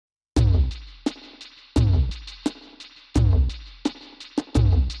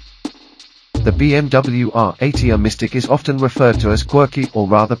The BMW R Mystic is often referred to as quirky or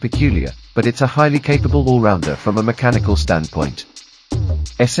rather peculiar, but it's a highly capable all-rounder from a mechanical standpoint.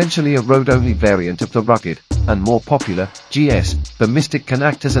 Essentially a road-only variant of the rugged, and more popular, GS, the Mystic can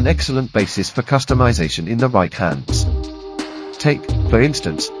act as an excellent basis for customization in the right hands. Take, for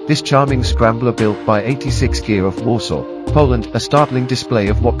instance, this charming scrambler built by 86 Gear of Warsaw, Poland, a startling display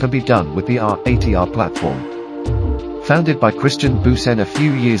of what can be done with the R platform. Founded by Christian Boosen a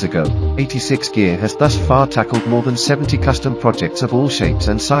few years ago, 86 Gear has thus far tackled more than 70 custom projects of all shapes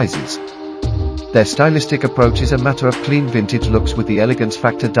and sizes. Their stylistic approach is a matter of clean vintage looks with the elegance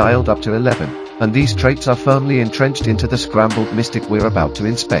factor dialed up to 11, and these traits are firmly entrenched into the Scrambled Mystic we're about to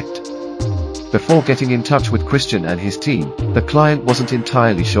inspect. Before getting in touch with Christian and his team, the client wasn't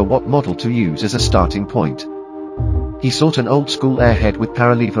entirely sure what model to use as a starting point. He sought an old-school airhead with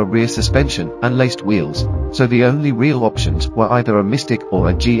paralever rear suspension and laced wheels, so the only real options were either a Mystic or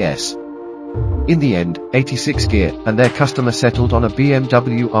a GS. In the end, 86 Gear and their customer settled on a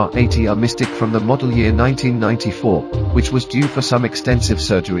BMW R Mystic from the model year 1994, which was due for some extensive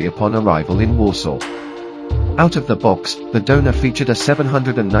surgery upon arrival in Warsaw. Out of the box, the donor featured a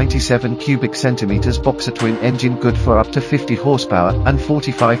 797 cubic centimeters boxer twin engine good for up to 50 horsepower and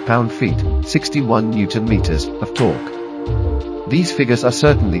 45 pound-feet, 61 Newton meters, of torque. These figures are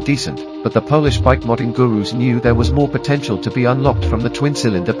certainly decent, but the Polish bike modding gurus knew there was more potential to be unlocked from the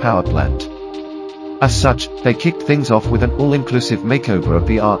twin-cylinder power plant. As such, they kicked things off with an all-inclusive makeover of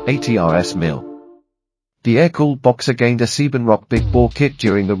the R80RS mill. The air-cooled boxer gained a Siebenrock big bore kit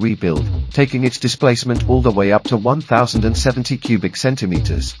during the rebuild, taking its displacement all the way up to 1070 cubic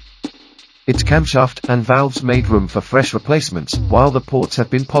centimeters. Its camshaft and valves made room for fresh replacements, while the ports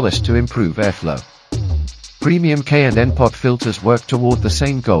have been polished to improve airflow. Premium K&N pod filters work toward the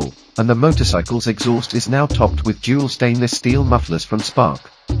same goal, and the motorcycle's exhaust is now topped with dual stainless steel mufflers from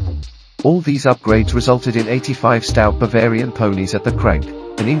Spark. All these upgrades resulted in 85 stout Bavarian ponies at the crank,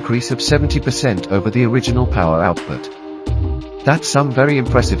 an increase of 70% over the original power output. That's some very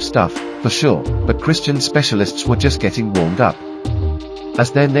impressive stuff, for sure, but Christian specialists were just getting warmed up.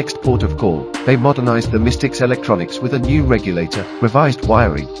 As their next port of call, they modernized the Mystic's electronics with a new regulator, revised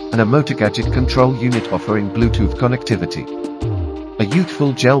wiring, and a motor gadget control unit offering Bluetooth connectivity. A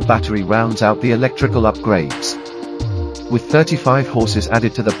youthful gel battery rounds out the electrical upgrades. With 35 horses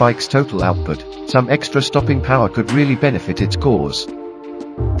added to the bike's total output, some extra stopping power could really benefit its cause.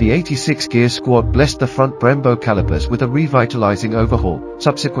 The 86 Gear squad blessed the front Brembo calipers with a revitalizing overhaul,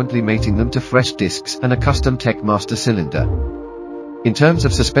 subsequently mating them to fresh discs and a custom Tech Master cylinder. In terms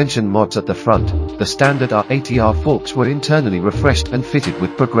of suspension mods at the front, the standard R80R forks were internally refreshed and fitted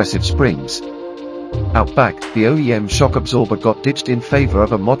with progressive springs. Out back, the OEM shock absorber got ditched in favor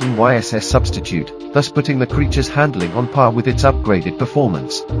of a modern YSS substitute, thus putting the creature's handling on par with its upgraded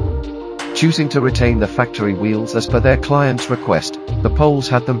performance. Choosing to retain the factory wheels as per their client's request, the Poles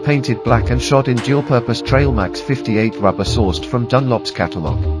had them painted black and shod in dual-purpose Trailmax 58 rubber sourced from Dunlop's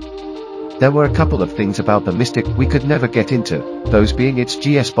catalogue. There were a couple of things about the Mystic we could never get into, those being its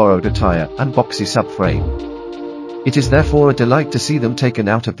GS borrowed attire and boxy subframe. It is therefore a delight to see them taken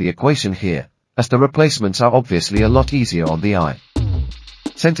out of the equation here, as the replacements are obviously a lot easier on the eye.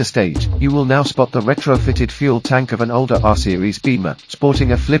 Center stage, you will now spot the retrofitted fuel tank of an older R-Series Beamer,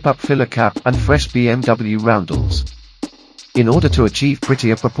 sporting a flip-up filler cap and fresh BMW roundels. In order to achieve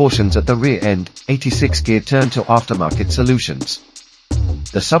prettier proportions at the rear end, 86 Gear turned to aftermarket solutions.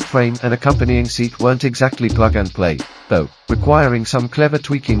 The subframe and accompanying seat weren't exactly plug-and-play, though, requiring some clever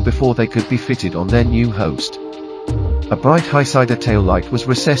tweaking before they could be fitted on their new host. A bright high-sider taillight was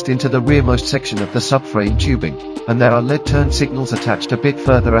recessed into the rearmost section of the subframe tubing, and there are LED turn signals attached a bit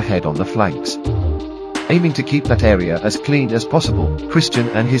further ahead on the flanks. Aiming to keep that area as clean as possible, Christian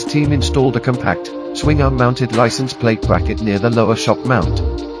and his team installed a compact, swing-arm-mounted license plate bracket near the lower shock mount.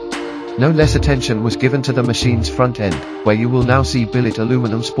 No less attention was given to the machine's front end, where you will now see billet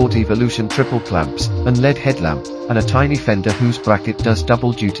aluminum Sport Evolution triple clamps, and LED headlamp, and a tiny fender whose bracket does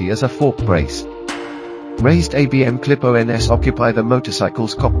double duty as a fork brace. Raised ABM clip ONS occupy the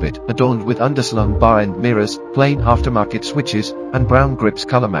motorcycle's cockpit, adorned with underslung bar-end mirrors, plain aftermarket switches, and brown grips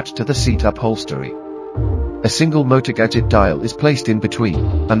color-matched to the seat upholstery. A single motor gadget dial is placed in between,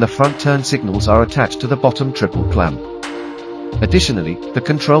 and the front turn signals are attached to the bottom triple clamp. Additionally, the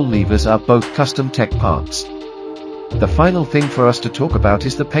control levers are both custom tech parts. The final thing for us to talk about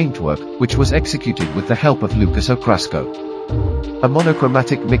is the paintwork, which was executed with the help of Lucas Okrasko. A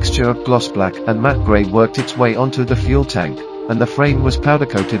monochromatic mixture of gloss black and matte grey worked its way onto the fuel tank, and the frame was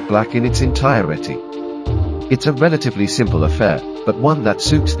powder-coated black in its entirety. It's a relatively simple affair, but one that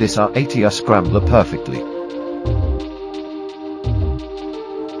suits this R80R Scrambler perfectly.